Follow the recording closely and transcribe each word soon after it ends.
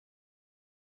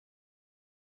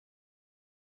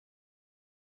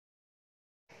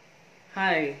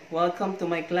Hi, welcome to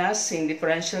my class in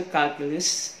Differential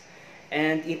Calculus.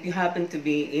 And if you happen to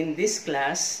be in this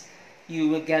class, you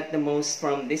will get the most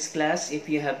from this class if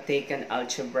you have taken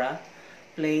algebra,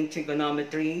 plane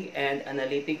trigonometry, and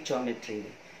analytic geometry.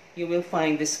 You will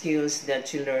find the skills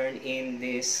that you learn in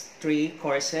these three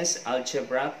courses,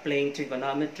 algebra, plane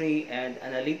trigonometry, and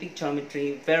analytic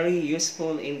geometry, very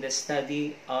useful in the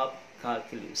study of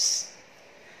calculus.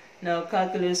 Now,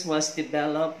 calculus was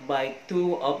developed by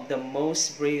two of the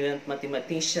most brilliant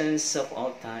mathematicians of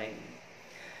all time.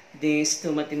 These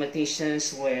two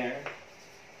mathematicians were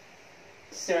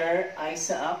Sir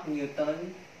Isaac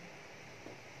Newton,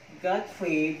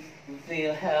 Gottfried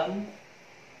Wilhelm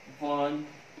von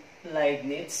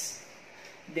Leibniz.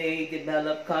 They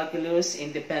developed calculus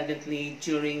independently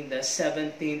during the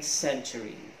 17th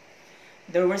century.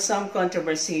 There were some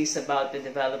controversies about the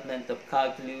development of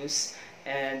calculus,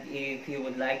 and if you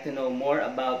would like to know more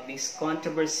about these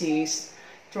controversies,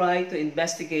 try to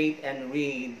investigate and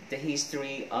read the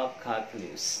history of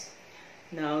calculus.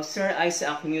 Now, Sir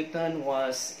Isaac Newton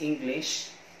was English,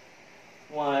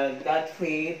 while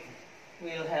Gottfried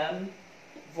Wilhelm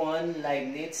von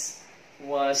Leibniz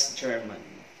was German.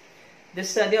 The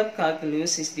study of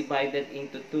calculus is divided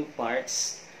into two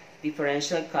parts: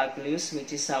 differential calculus,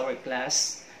 which is our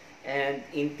class, and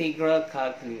integral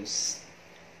calculus.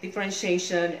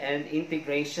 Differentiation and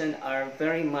integration are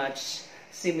very much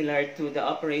similar to the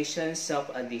operations of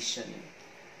addition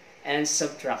and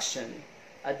subtraction.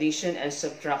 Addition and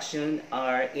subtraction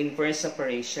are inverse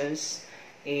operations.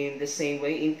 In the same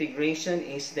way, integration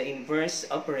is the inverse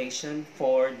operation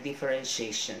for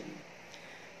differentiation.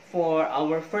 For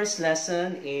our first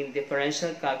lesson in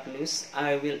differential calculus,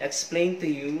 I will explain to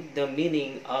you the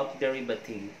meaning of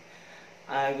derivative.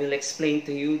 I will explain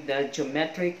to you the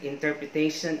geometric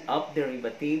interpretation of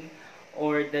derivative,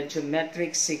 or the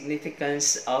geometric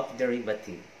significance of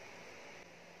derivative.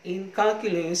 In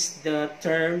calculus, the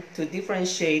term to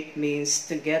differentiate means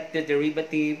to get the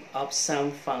derivative of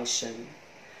some function.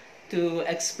 To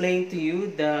explain to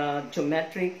you the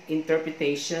geometric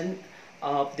interpretation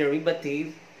of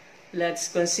derivative, let's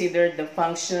consider the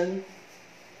function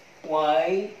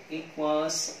y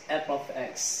equals f of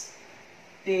x.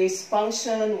 This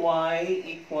function y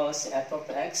equals f of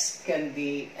x can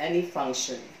be any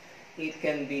function. It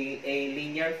can be a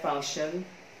linear function,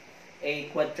 a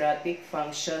quadratic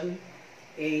function,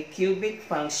 a cubic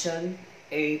function,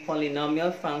 a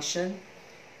polynomial function.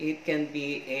 It can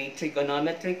be a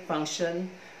trigonometric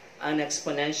function, an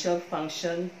exponential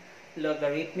function,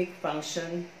 logarithmic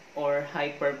function, or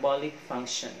hyperbolic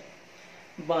function.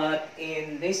 But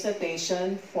in this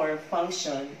notation for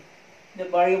function, the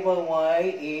variable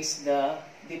y is the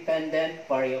dependent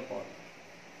variable,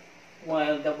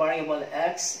 while the variable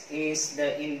x is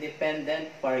the independent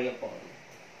variable.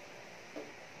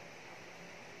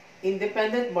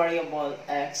 Independent variable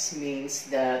x means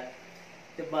that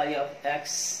the value of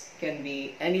x can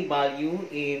be any value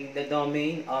in the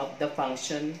domain of the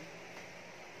function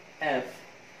f.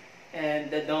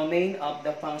 And the domain of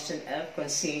the function f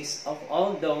consists of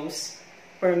all those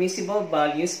permissible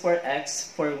values for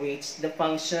x for which the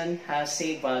function has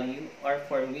a value, or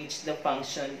for which the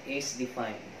function is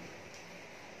defined.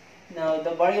 Now,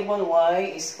 the variable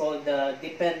y is called the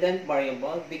dependent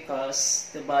variable because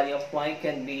the value of y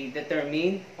can be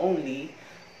determined only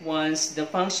once the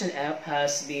function f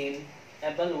has been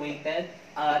evaluated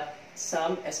at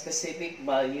some specific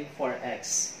value for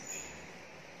x.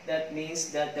 That means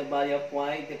that the value of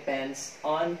y depends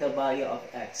on the value of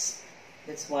x.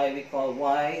 That's why we call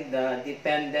y the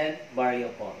dependent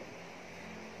variable.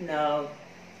 Now,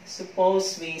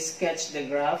 suppose we sketch the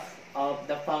graph of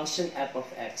the function f of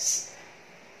x.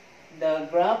 The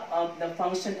graph of the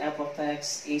function f of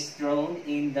x is drawn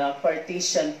in the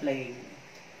Cartesian plane,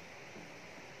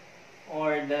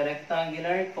 or the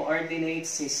rectangular coordinate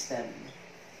system.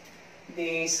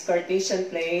 This Cartesian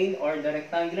plane, or the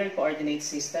rectangular coordinate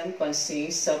system,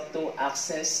 consists of two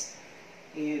axes.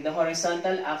 In the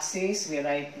horizontal axis, we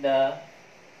write the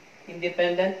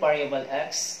independent variable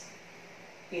x.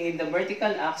 In the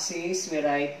vertical axis, we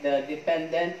write the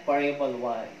dependent variable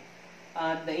y.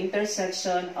 At the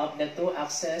intersection of the two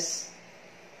axes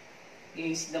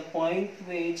is the point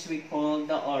which we call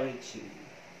the origin.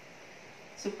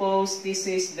 Suppose this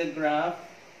is the graph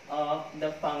of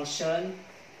the function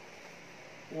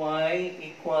y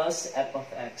equals f of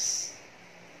x.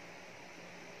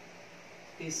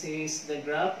 This is the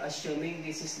graph, assuming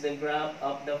this is the graph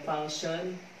of the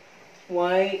function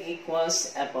y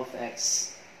equals f of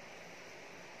x.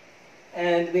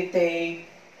 And we take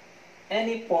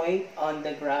any point on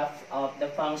the graph of the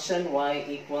function y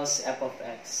equals f of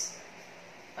x.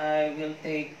 I will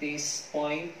take this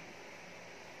point.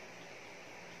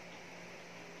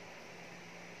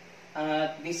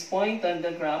 At this point on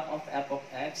the graph of f of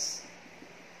x,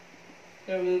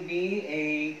 there will be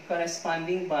a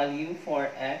corresponding value for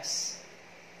x,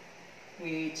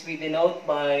 which we denote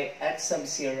by x sub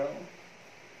 0.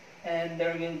 And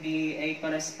there will be a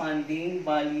corresponding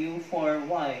value for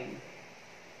y,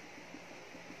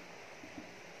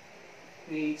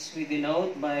 which we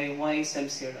denote by y sub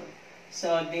 0.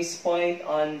 So this point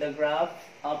on the graph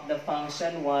of the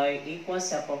function y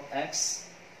equals f of x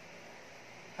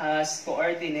has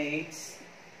coordinates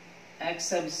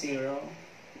x sub 0,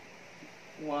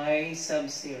 y sub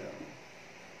 0.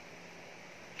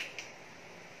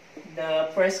 The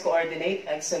first coordinate,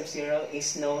 x sub 0,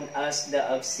 is known as the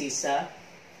abscissa,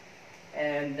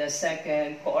 and the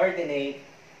second coordinate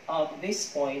of this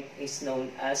point is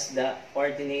known as the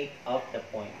coordinate of the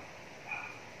point.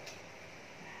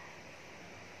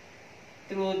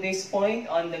 Through this point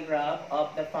on the graph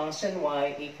of the function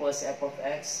y equals f of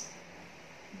x,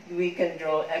 we can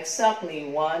draw exactly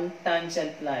one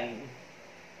tangent line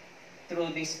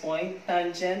through this point,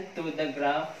 tangent to the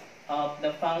graph of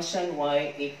the function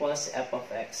y equals f of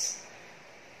x.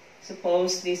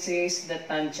 Suppose this is the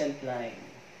tangent line.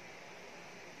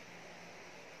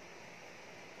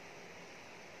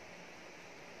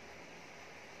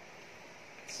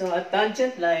 So a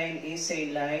tangent line is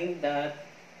a line that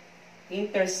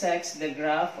intersects the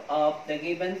graph of the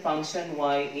given function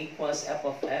y equals f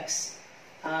of x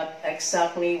at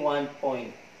exactly one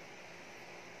point.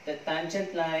 The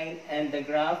tangent line and the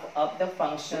graph of the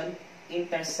function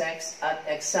intersects at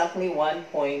exactly one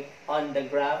point on the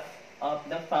graph of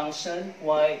the function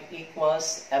y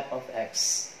equals f of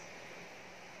x.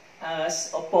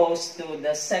 As opposed to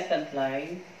the second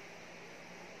line,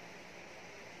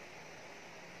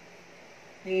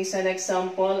 this is an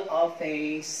example of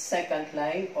a second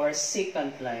line or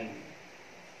secant line.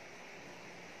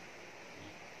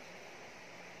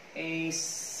 A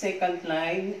secant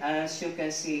line, as you can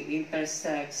see,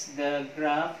 intersects the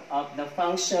graph of the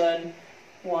function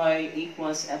y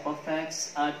equals f of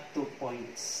x at 2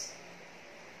 points.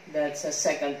 That's a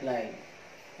secant line.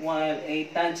 While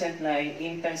a tangent line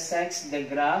intersects the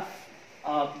graph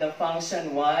of the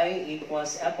function y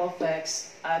equals f of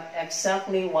x at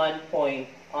exactly 1 point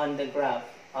on the graph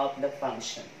of the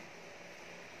function.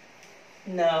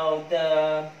 Now,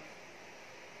 the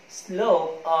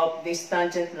slope of this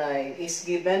tangent line is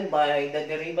given by the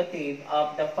derivative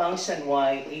of the function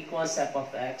y equals f of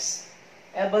x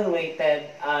evaluated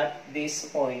at this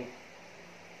point.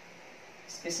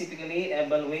 Specifically,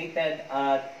 evaluated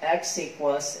at x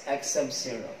equals x sub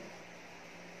 0.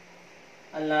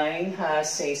 A line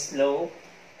has a slope,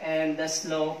 and the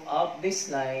slope of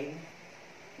this line,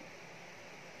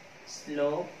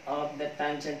 slope of the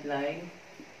tangent line,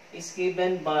 is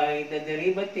given by the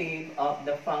derivative of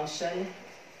the function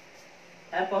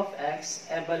f of x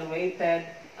evaluated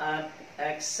at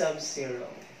x sub 0.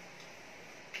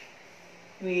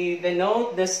 We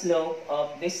denote the slope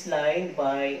of this line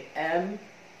by m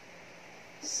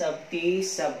sub t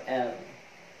sub l,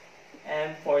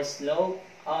 m for slope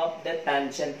of the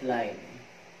tangent line.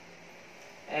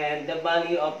 And the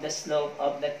value of the slope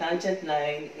of the tangent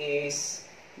line is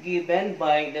given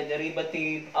by the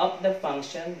derivative of the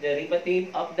function,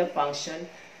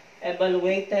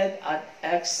 evaluated at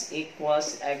x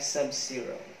equals x sub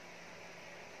 0.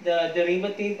 The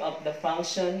derivative of the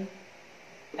function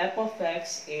f of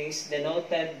x is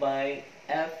denoted by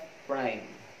f prime.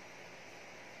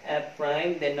 F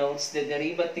prime denotes the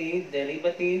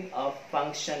derivative of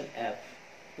function f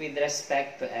with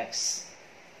respect to x.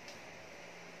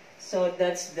 So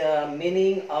that's the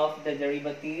meaning of the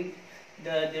derivative.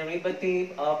 The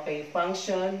derivative of a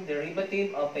function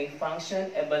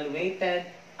evaluated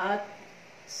at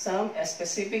some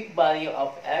specific value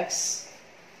of x,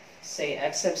 say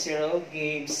x sub 0,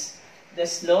 gives the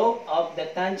slope of the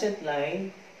tangent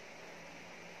line,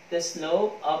 the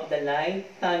slope of the line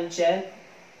tangent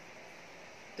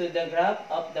to the graph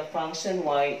of the function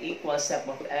y equals f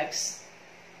of x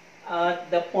at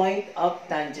the point of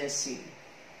tangency.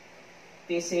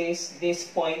 This is this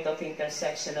point of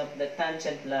intersection of the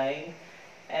tangent line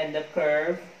and the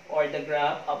curve or the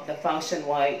graph of the function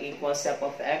y equals f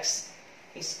of x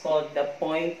is called the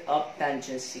point of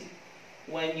tangency.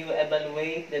 When you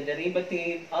evaluate the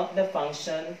derivative of the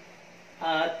function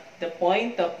at the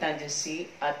point of tangency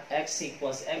at x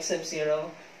equals x sub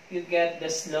 0, you get the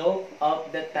slope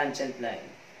of the tangent line.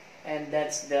 And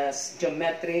that's the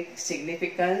geometric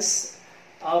significance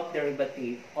of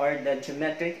derivative, or the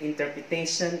geometric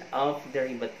interpretation of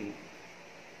derivative.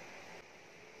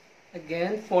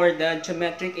 Again, for the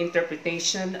geometric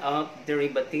interpretation of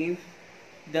derivative,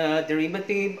 the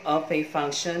derivative of a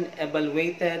function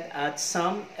evaluated at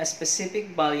some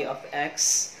specific value of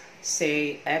x,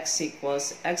 say x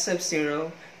equals x of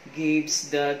 0,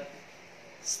 gives the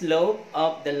slope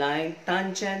of the line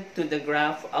tangent to the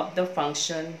graph of the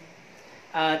function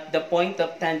at the point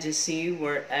of tangency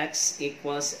where x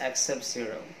equals x of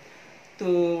 0.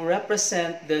 To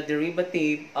represent the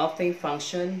derivative of a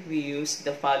function, we use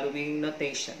the following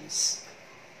notations.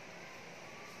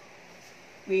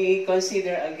 We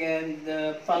consider again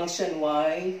the function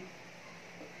y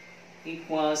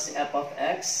equals f of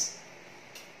x.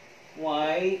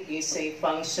 Y is a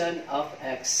function of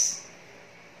x.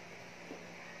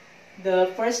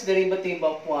 The first derivative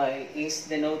of y is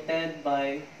denoted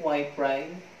by y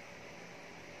prime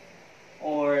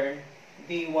or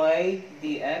dy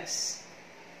dx.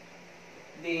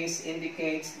 This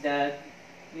indicates that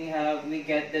we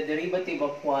get the derivative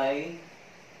of y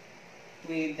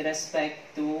with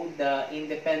respect to the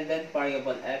independent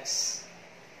variable x,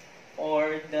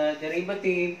 or the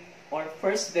derivative or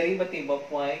first derivative of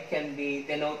y can be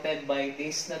denoted by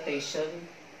this notation,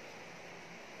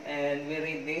 and we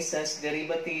read this as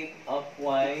derivative of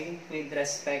y with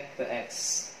respect to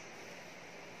x.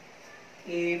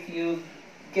 If you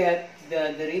get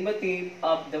the derivative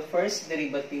of the first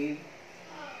derivative,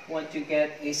 what you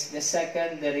get is the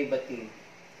second derivative.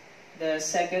 The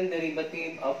second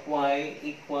derivative of y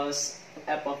equals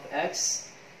f of x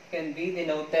can be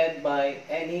denoted by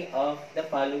any of the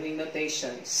following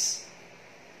notations.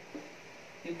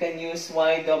 You can use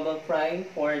y double prime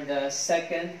for the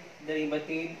second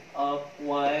derivative of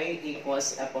y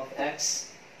equals f of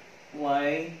x,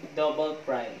 y double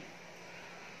prime.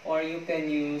 Or you can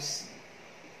use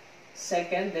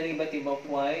second derivative of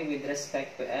y with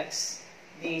respect to x,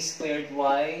 d squared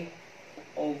y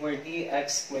over dx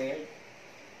squared.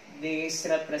 This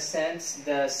represents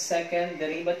the second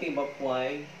derivative of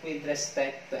y with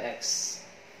respect to x.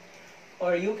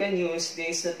 Or you can use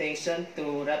this notation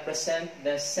to represent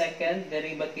the second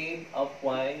derivative of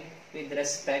y with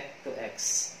respect to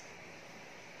x.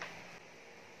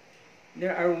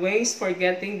 There are ways for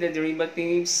getting the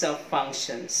derivatives of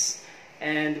functions,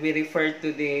 and we refer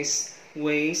to these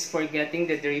ways for getting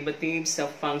the derivatives of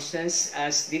functions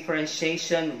as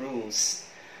differentiation rules.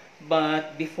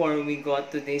 But before we go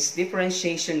to these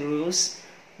differentiation rules,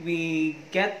 we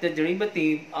get the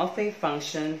derivative of a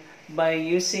function by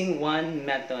using one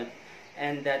method,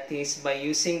 and that is by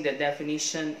using the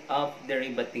definition of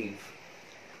derivative.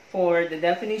 For the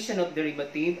definition of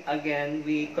derivative, again,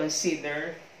 we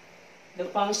consider the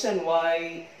function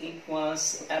y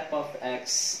equals f of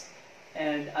x.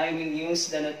 And I will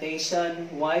use the notation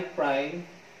y prime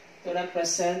to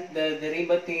represent the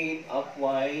derivative of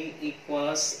y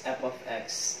equals f of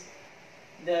x.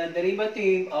 The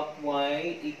derivative of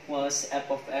y equals f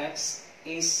of x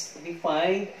is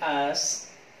defined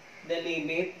as the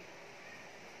limit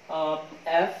of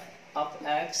f of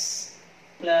x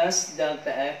plus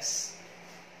delta x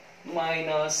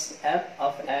minus f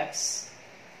of x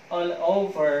all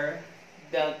over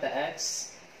delta x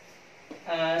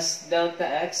as delta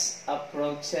x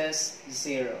approaches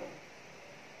 0.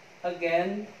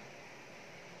 Again,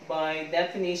 by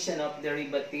definition of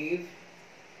derivative,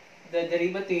 the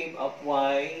derivative of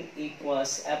y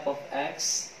equals f of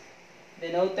x,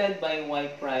 denoted by y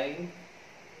prime,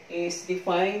 is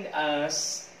defined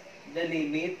as the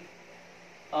limit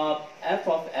of f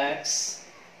of x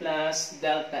plus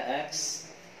delta x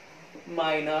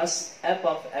minus f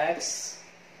of x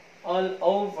all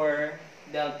over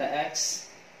delta x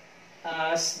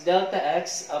as delta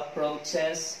x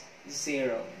approaches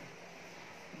 0.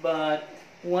 But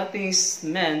what is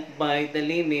meant by the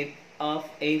limit of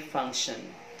a function?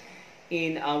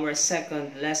 In our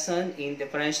second lesson in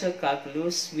differential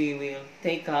calculus, we will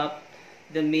take up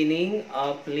the meaning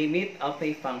of limit of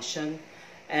a function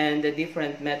and the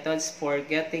different methods for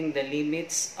getting the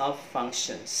limits of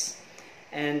functions.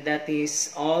 And that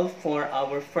is all for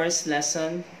our first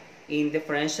lesson in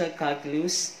differential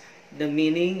calculus, the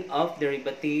meaning of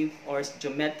derivative or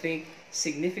geometric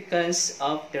significance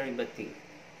of derivative.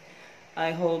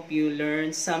 I hope you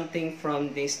learned something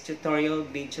from this tutorial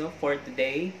video for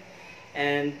today,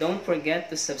 and don't forget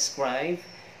to subscribe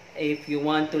if you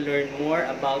want to learn more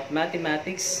about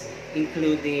mathematics,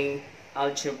 including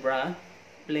algebra,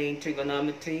 plane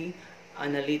trigonometry,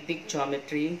 analytic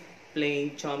geometry,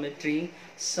 plane geometry,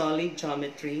 solid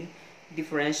geometry,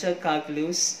 differential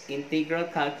calculus, integral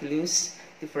calculus,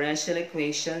 differential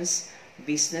equations,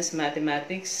 business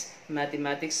mathematics,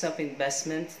 mathematics of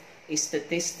investment,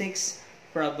 statistics,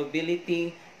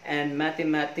 probability, and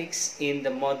mathematics in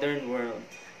the modern world.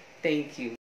 Thank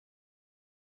you.